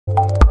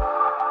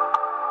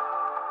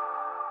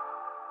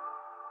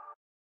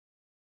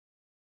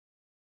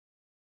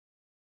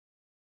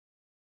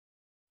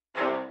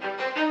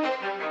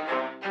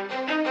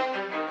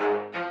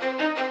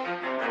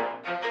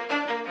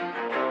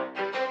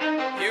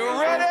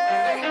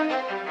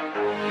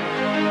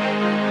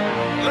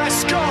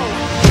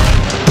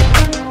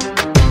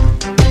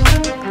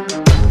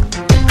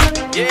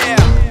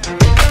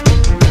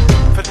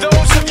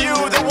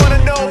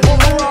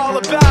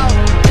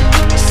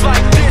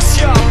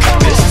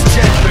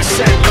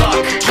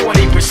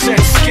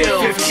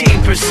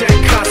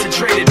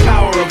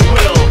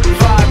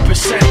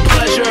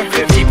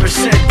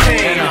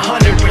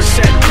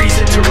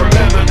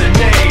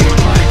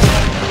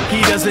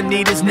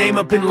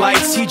up in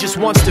lights, he just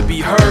wants to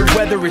be heard.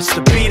 Whether it's the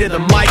beat or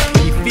the mic,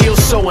 he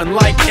feels so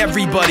unlike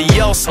everybody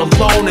else,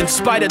 alone. In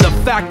spite of the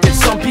fact that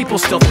some people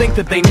still think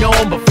that they know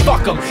him, but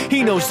fuck him,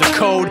 he knows the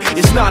code.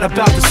 It's not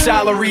about the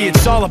salary,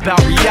 it's all about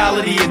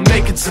reality and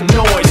making some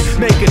noise,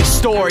 making a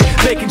story,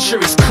 making sure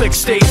his click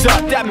stays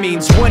up. That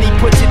means when he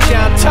puts it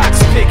down,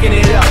 Tox picking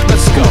it up.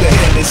 Let's go. Who the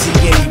hell is he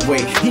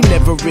anyway? He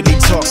never really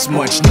talks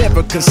much,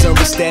 never concerned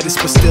with status,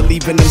 but still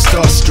even him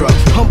starstruck.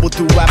 Humble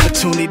through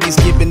opportunities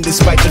given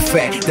despite the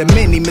fact that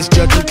many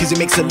misjudge him cause he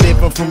makes a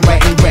living from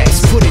writing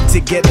raps. Put it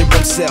together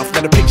himself,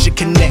 now the picture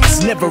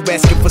connects. Never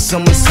asking for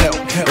someone's help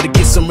or to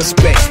get some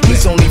respect.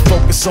 He's only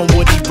focused on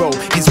what he wrote,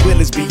 his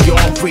will is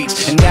beyond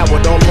reach. And now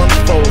it all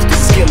unfolds, the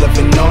skill of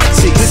an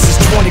artist. This is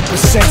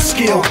 20%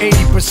 skill,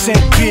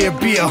 80% fear.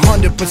 Be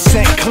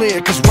 100%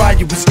 clear, cause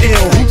Ryu was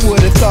ill. Who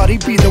would've thought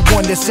he'd be the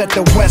one that set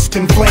the West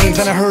in flames?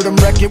 And I heard him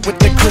wreck it with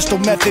the crystal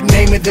method,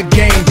 name of the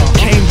game.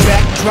 Came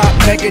back, dropped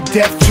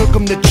Megadeth, took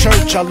him to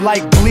church. I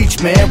like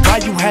Bleach, man.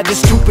 Ryu had the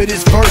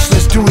stupidest verse,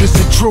 this dude is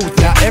the truth.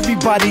 Now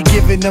everybody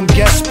giving them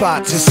guest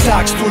spots and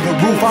stocks through the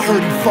roof. I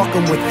heard he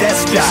fucking with that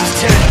stock.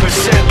 This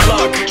is 10%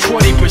 luck,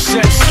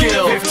 20%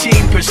 skill,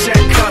 15%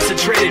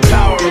 concentrated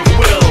power of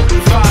will,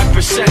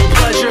 5%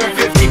 pleasure,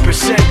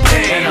 50%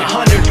 pain, and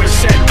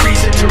 100%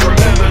 reason to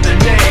remember the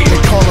name.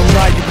 They call him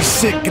Ryu, he's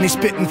sick and he's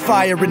spitting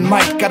fire. And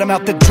Mike got him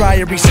out the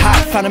dryer, he's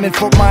hot. Found him in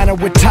Fort Minor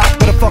with top,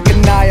 but a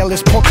fucking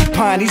nihilist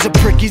porcupine. He's a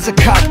prick, he's a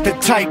cock. The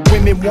type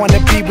women wanna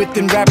be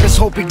within, rappers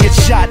hope he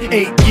gets shot.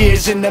 8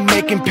 years in the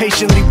making,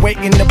 patiently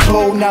waiting to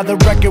blow. Now the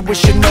record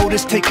with your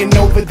notice taking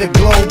over the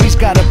globe. He's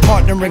got a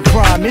partner in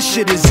crime, his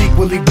shit is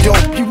equally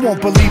dope. You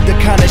won't believe the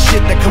kind of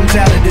shit that comes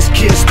out of this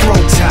kid's throat.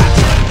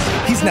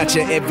 He's not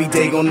your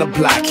everyday on the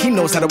block. He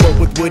knows how to work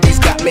with what he's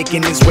got,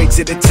 making his way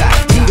to the top.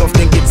 He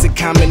often gets a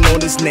comment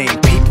on his name.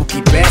 People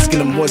keep asking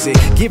him, was it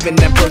given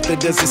that birth or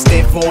does it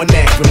stand for an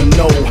acronym?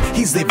 No,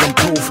 he's living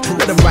proof.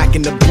 Let him rock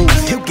in the booth.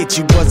 He'll get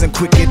you buzzing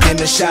quicker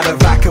than a shot of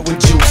vodka with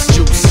juice.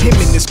 Him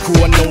and his crew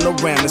are known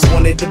around as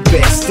one of the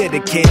best,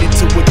 dedicated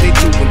to what they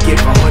do and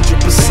give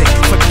 100%.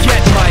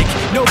 Forget Mike,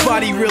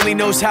 nobody really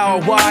knows how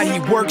or why he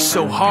works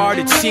so hard.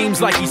 It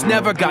seems like he's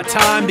never got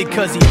time,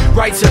 because he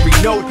writes every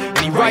note and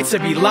he writes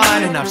every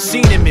line. And I've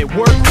seen him at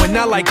work when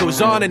that light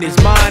goes on in his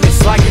mind.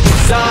 It's like a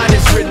design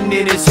is written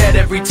in his head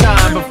every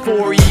time,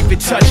 before he even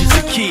touches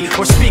a key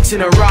or speaks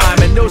in a rhyme.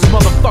 And those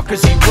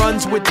motherfuckers he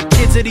runs with, the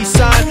kids that he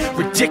signed,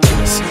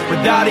 ridiculous,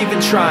 without even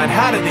trying.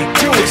 How do they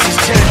do it? This is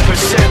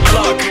 10%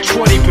 luck,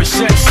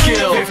 20%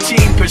 skill,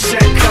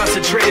 15%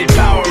 concentrated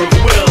power of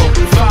will,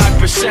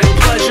 5%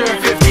 pleasure,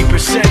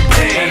 50%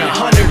 pain, and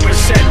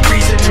 100%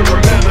 reason to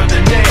remember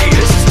the name.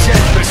 This is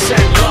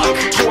 10% luck,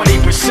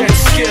 20%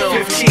 skill,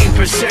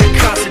 15%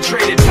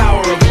 concentrated power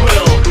of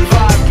will,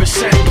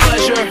 5%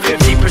 pleasure,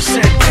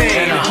 50%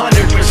 pain, and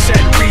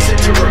 100% reason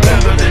to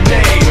remember the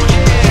name.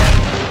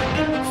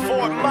 Yeah.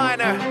 Fort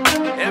Minor,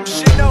 M.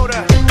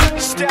 Shinoda,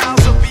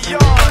 styles of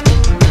beyond.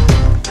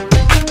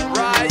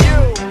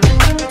 Ryu,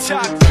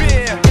 Top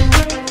Beer,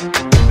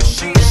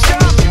 Machine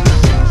Shop.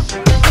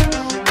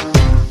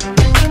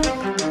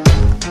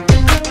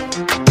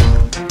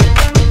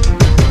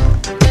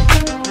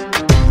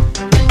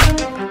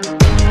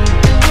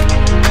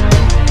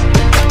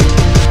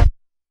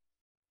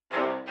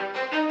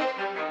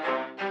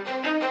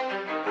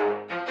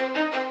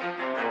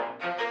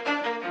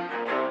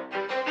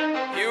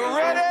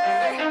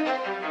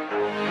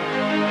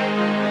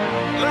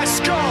 Let's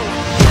go.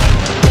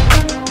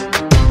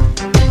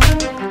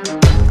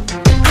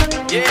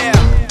 Yeah.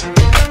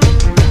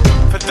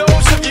 For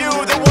those of you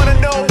that want to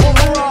know what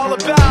we're all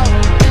about,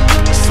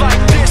 it's like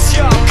this,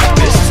 y'all.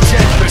 This is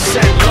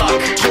 10%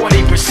 luck,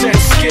 20%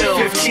 skill,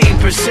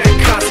 15%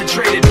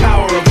 concentrated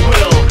power of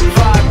will,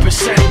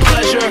 5%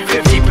 pleasure,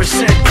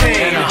 50%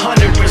 pain, and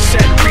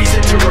 100%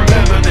 reason to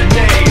remember the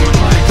name.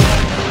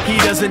 He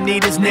doesn't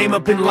need his name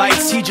up in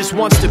lights, he just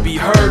wants to be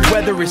heard.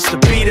 Whether it's the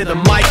beat or the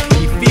mic,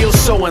 he feels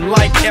so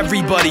unlike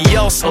everybody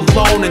else,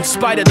 alone. In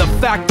spite of the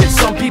fact that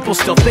some people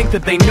still think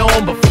that they know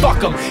him, but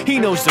fuck him, he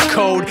knows the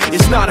code.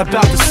 It's not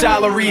about the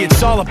salary,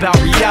 it's all about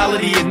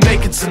reality and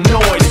making some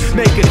noise,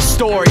 making a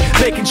story,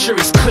 making sure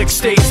his click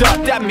stays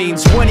up. That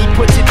means when he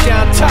puts it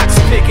down, Tox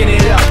picking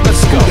it up.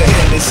 Let's go. Who the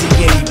hell is he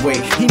anyway?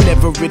 He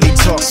never really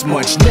talks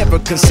much, never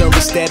concerned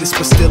with status,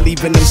 but still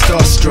even him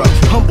starstruck.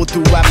 Humble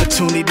through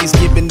opportunities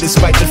given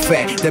despite the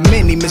fact that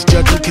many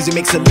misjudge him cause he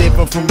makes a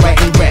living from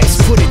writing raps.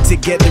 Put it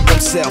together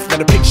himself, now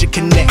the picture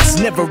connects.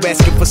 Never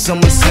asking for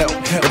someone's help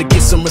or to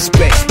get some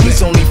respect.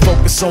 He's only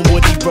focused on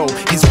what he wrote,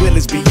 his will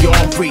is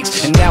beyond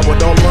reach. And now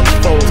it all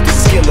unfolds, the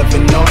skill of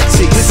an artist.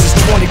 This is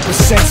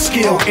 20%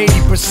 skill,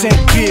 80%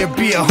 beer,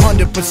 be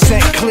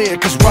 100% clear,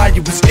 cause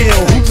Ryu was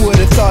ill. Who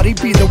would've thought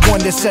he'd be the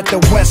one that set the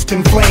West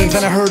in flames?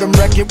 And I heard him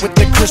wreck it with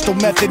the crystal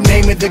method,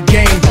 name of the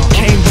game.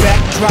 Came back,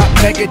 dropped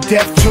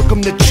Megadeth, took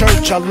him to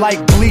church. I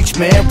like Bleach,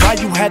 man.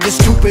 Ryu had the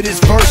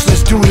stupidest verse,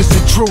 this dude is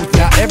the truth.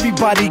 Now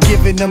everybody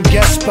giving them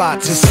guest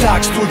spots and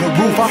stocks through the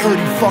roof. I heard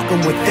he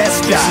fucking with that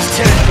stock.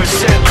 This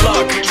is 10%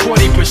 luck,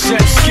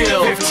 20%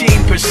 skill,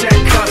 15%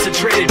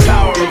 concentrated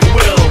power of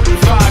will,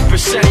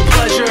 5%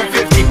 pleasure,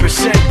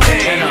 50%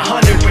 pain, and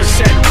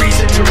 100%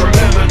 reason to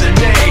remember the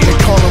name. They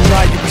call him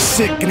Ryu, he's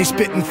sick and he's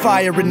spitting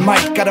fire and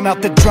Mike got him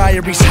out the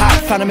dryer, he's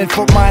hot. Found him in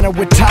Fort Minor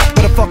with top,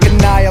 but a fucking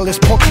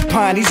nihilist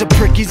porcupine. He's a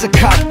prick, he's a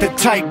cop. The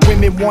type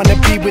women wanna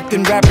be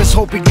within rappers,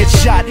 hope he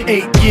gets shot.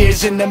 8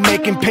 years in the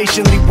making,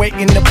 patiently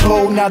waiting to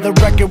blow. Now the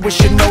record with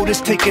your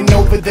notice taking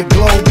over the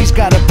globe. He's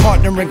got a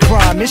partner in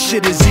crime, his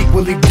shit is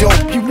equally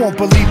dope. You won't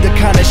believe the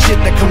kind of shit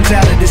that comes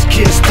out of this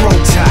kid's throat.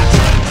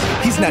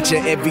 He's not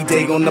your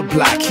everyday on the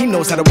block. He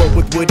knows how to work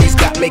with what he's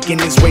got, making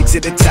his way to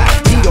the top.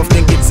 He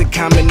often gets a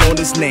comment on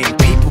his name.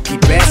 People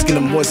keep asking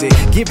him, was it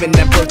given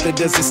that birth or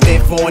does it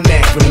stand for an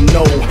acronym?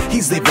 No,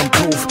 he's living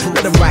proof.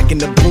 Let him rock in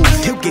the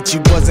booth. He'll get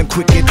you buzzing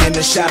quicker than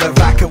a shot of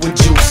vodka with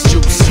juice.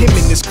 Him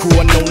and his crew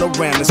are known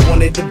around as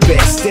one of the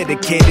best,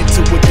 dedicated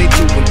to what they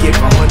do and give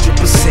 100%.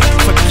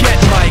 Forget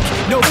Mike,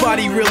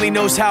 nobody really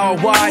knows how or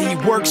why he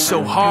works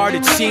so hard.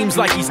 It seems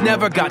like he's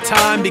never got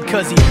time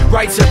because he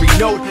writes every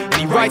note and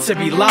he writes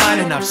every line.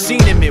 And I've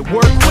seen him at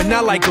work when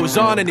that light goes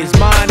on in his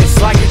mind. It's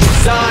like a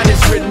design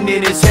is written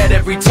in his head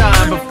every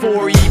time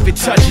before he even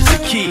touches a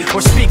key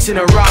or speaks in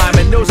a rhyme.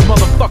 And those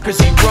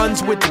motherfuckers he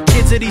runs with, the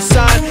kids that he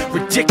signed,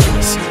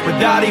 ridiculous,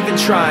 without even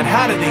trying.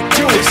 How do they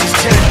do it? This is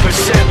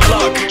 10%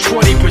 luck,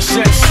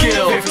 20%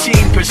 skill,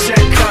 15%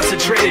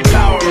 concentrated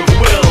power of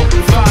will,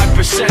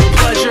 5%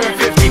 pleasure,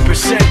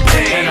 50%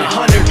 pain, and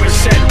 100%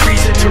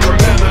 reason to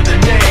remember the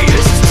name.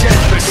 This is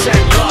 10%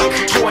 luck,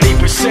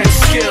 20%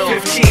 skill,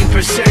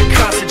 15%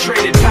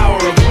 concentrated power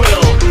of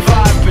will,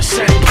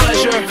 5%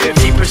 pleasure,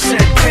 50%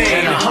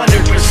 pain, and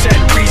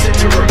 100% reason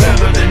to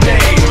remember the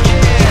name.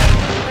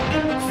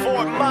 Yeah,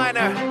 Fort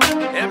Minor,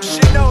 M.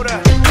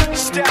 Shinoda,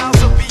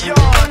 Styles of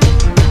Beyond,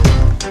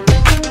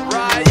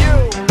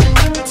 Ryu,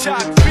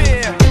 Talk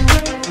Beer,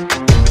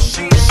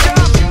 Machine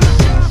Shop.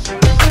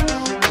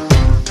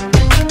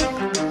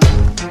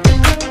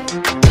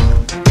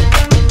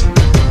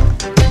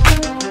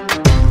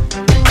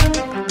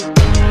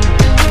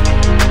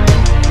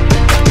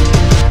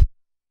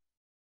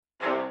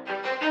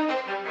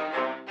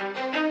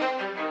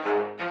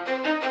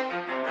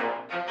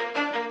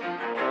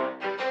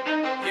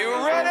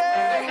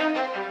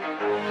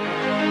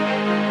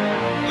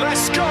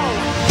 Let's go!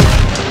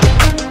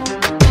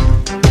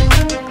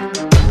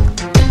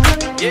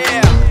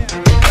 Yeah.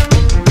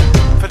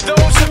 For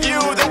those of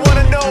you that want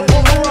to know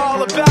what we're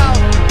all about,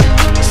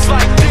 it's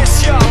like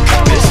this, y'all.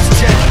 This is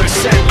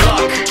 10%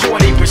 luck,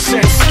 20%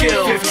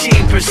 skill,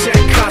 15%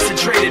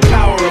 concentrated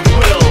power of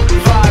will,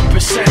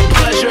 5%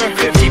 pleasure,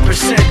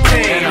 50%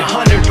 pain, and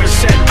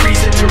 100%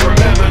 reason to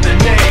remember the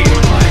name.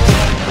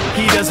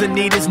 He doesn't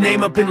need his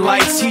name up in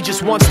lights, he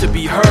just wants to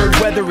be heard,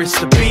 whether it's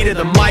the beat or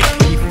the mic.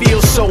 He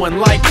feels so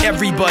unlike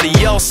everybody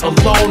else,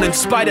 alone, in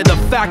spite of the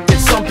fact that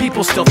some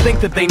people still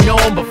think that they know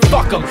him. But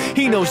fuck him,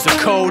 he knows the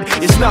code.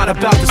 It's not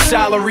about the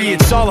salary,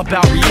 it's all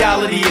about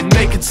reality and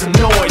making some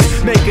noise,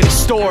 making a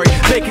story,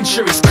 making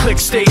sure his click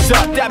stays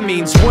up. That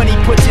means when he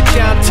puts it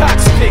down,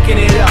 Talk's picking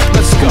it up.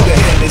 Let's go. Who the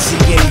hell is he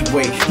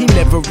anyway? He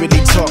never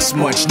really talks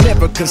much,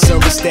 never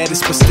concerned with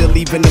status, but still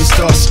leaving him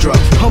starstruck.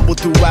 Humble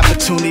through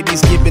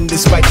opportunities given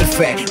despite the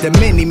fact that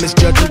many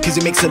misjudge him cause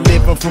he makes a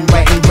living from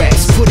writing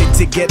raps. Put it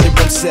together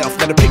himself,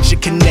 now the picture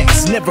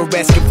connects. Never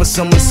asking for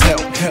someone's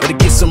help or to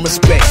get some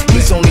respect.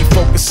 He's only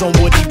focused on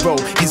what he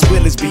wrote, his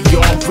will is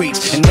beyond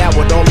reach. And now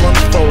it all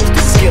unfolds,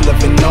 the skill of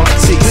an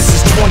artist. This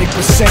is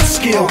 20%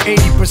 skill,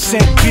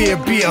 80% beer,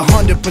 be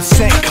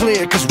 100%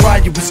 clear, cause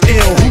Ryu was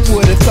ill. Who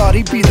would've thought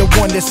he'd be the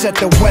one that set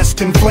the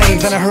West in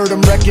flames? And I heard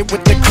him wreck it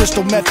with the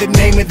crystal method,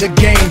 name of the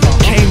game.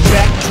 Came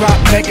back,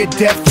 dropped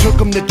Megadeth, took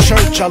him to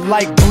church. I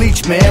like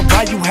Bleach, man.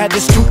 Ryu had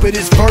the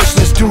stupidest verse,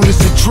 this dude is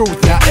the truth.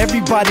 Now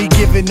everybody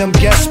giving them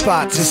guest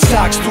spots and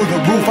stocks through the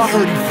roof. I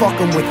heard he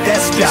fucking with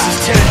that stock.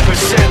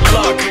 This is 10%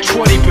 luck,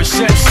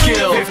 20%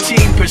 skill,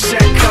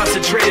 15%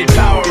 concentrated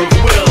power of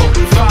will,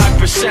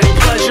 5%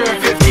 pleasure,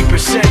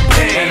 50%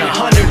 pain, and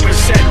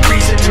 100%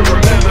 reason to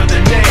remember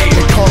the name.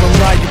 They call him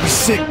Ryu, he's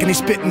sick and he's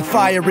spitting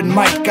fire and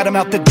Mike got him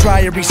out the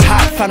dryer, he's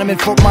hot. Found him in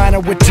Fort Minor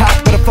with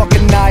top, but a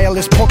fucking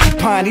nihilist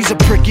porcupine. He's a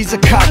prick, he's a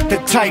cop. The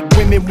type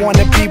women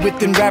wanna be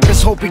within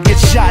rappers, hope he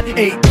gets shot.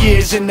 8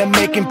 years in the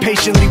making,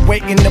 patiently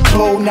waiting to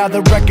blow. Now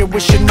the record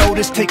with your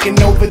notice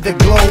taking over the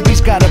globe.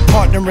 He's got a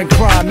partner in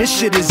crime, his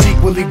shit is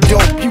equally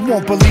dope. You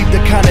won't believe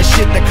the kind of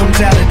shit that comes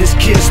out of this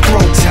kid's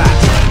throat.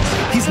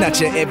 He's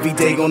not your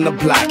everyday on the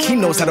block. He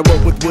knows how to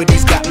work with what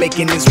he's got,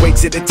 making his way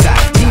to the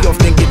top. He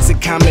often gets a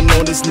comment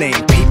on his name.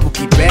 People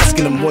keep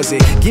asking him, was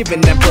it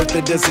given that birth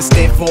or does it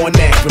stand for an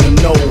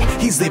acronym? No,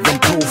 he's living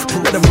proof.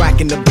 Let him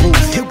rock in the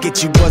booth. He'll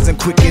get you buzzing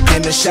quicker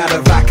than a shot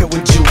of vodka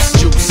with juice.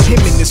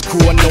 Him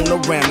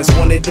around as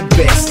one of the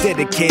best,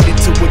 dedicated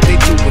to what they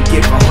do and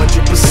give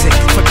 100%.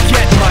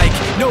 Forget Mike,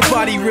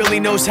 nobody really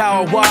knows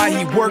how or why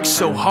he works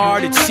so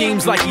hard. It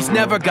seems like he's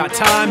never got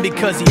time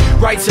because he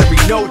writes every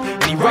note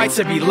and he writes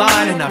every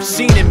line. And I've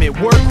seen him at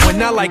work when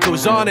that light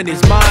goes on in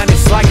his mind.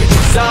 It's like a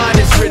design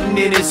is written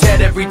in his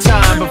head every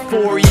time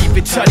before he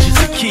even touches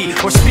a key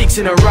or speaks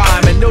in a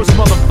rhyme. And those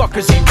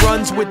motherfuckers he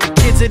runs with, the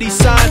kids that he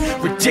signed,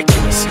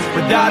 ridiculous,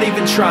 without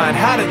even trying.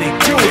 How do they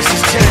do it? This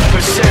is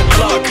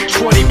 10% luck,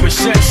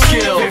 20%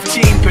 skill,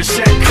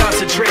 15%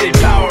 concentrated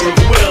power of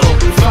will,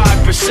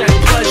 5%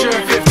 pleasure,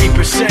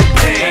 50%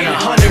 pain, and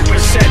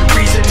 100%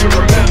 reason to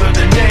remember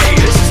the name.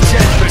 This is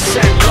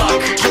 10% luck,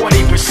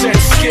 20%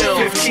 skill,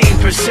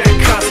 15%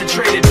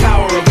 concentrated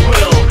power of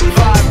will,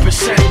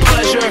 5%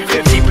 pleasure,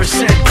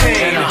 50%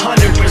 pain, and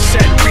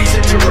 100%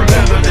 reason to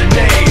remember the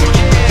name.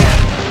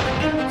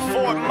 Yeah.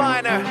 Fort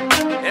Minor,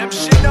 M.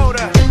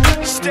 Shinoda,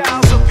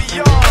 Styles of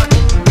Beyond,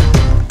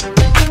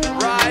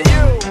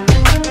 Ryu,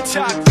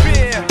 Talk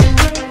Beer,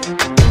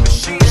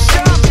 Machine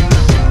Shop.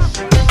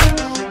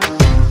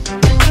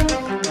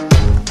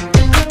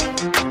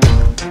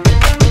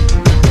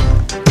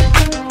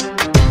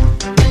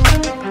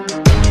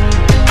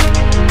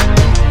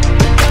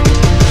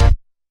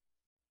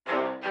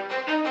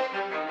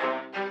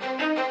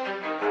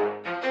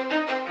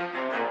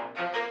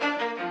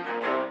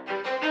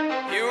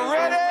 You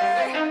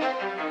ready?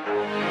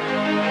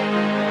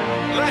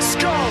 Let's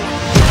go.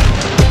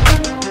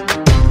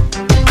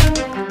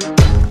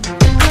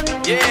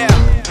 Yeah.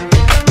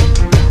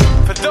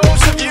 For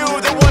those of you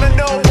that want to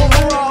know what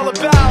we're all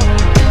about,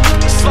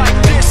 it's like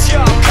this,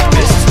 y'all.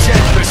 This is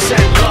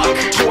 10% luck,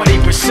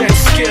 20%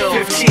 skill,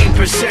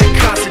 15%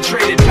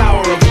 concentrated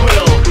power of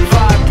will,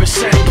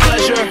 5%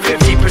 pleasure,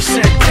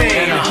 50%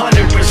 pain, and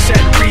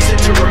 100% reason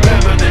to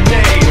remember the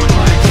name.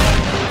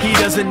 He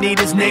doesn't need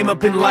his name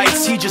up in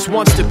lights, he just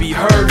wants to be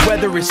heard,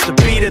 whether it's the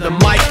beat or the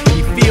mic.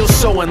 He feels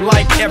so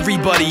unlike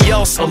everybody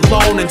else,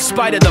 alone, in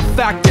spite of the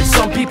fact that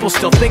some people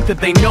still think that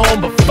they know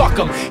him. But fuck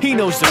him, he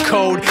knows the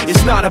code.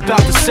 It's not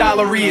about the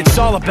salary, it's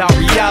all about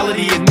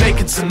reality and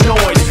making some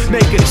noise,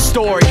 making a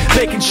story,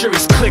 making sure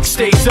his click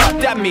stays up.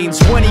 That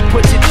means when he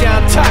puts it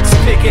down, Talk's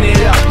picking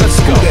it up. Let's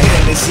go. Who the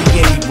hell is he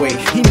anyway?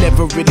 He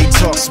never really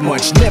talks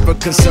much, never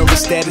concerned with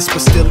status,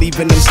 but still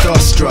even him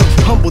starstruck.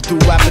 Humble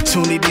through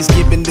opportunities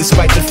given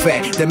despite the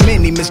fact that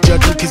many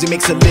misjudge him cause he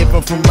makes a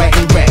living from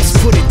writing raps.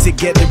 Put it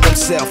together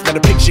himself, now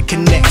the picture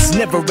connects,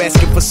 never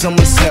asking for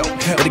someone's help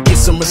or to get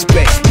some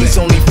respect. He's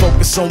only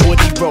focused on what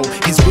he wrote,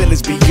 his will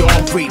is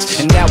beyond reach,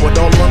 and now it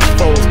all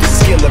unfolds, the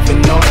skill of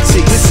an artist.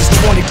 This is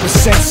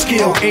 20%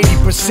 skill,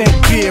 80%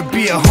 beer,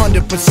 be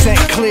 100%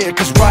 clear,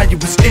 cause Ryu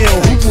was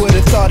ill. Who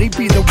would've thought he'd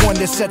be the one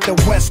that set the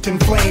West in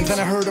flames? And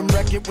I heard him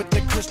wreck it with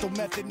the crystal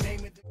method,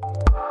 name it.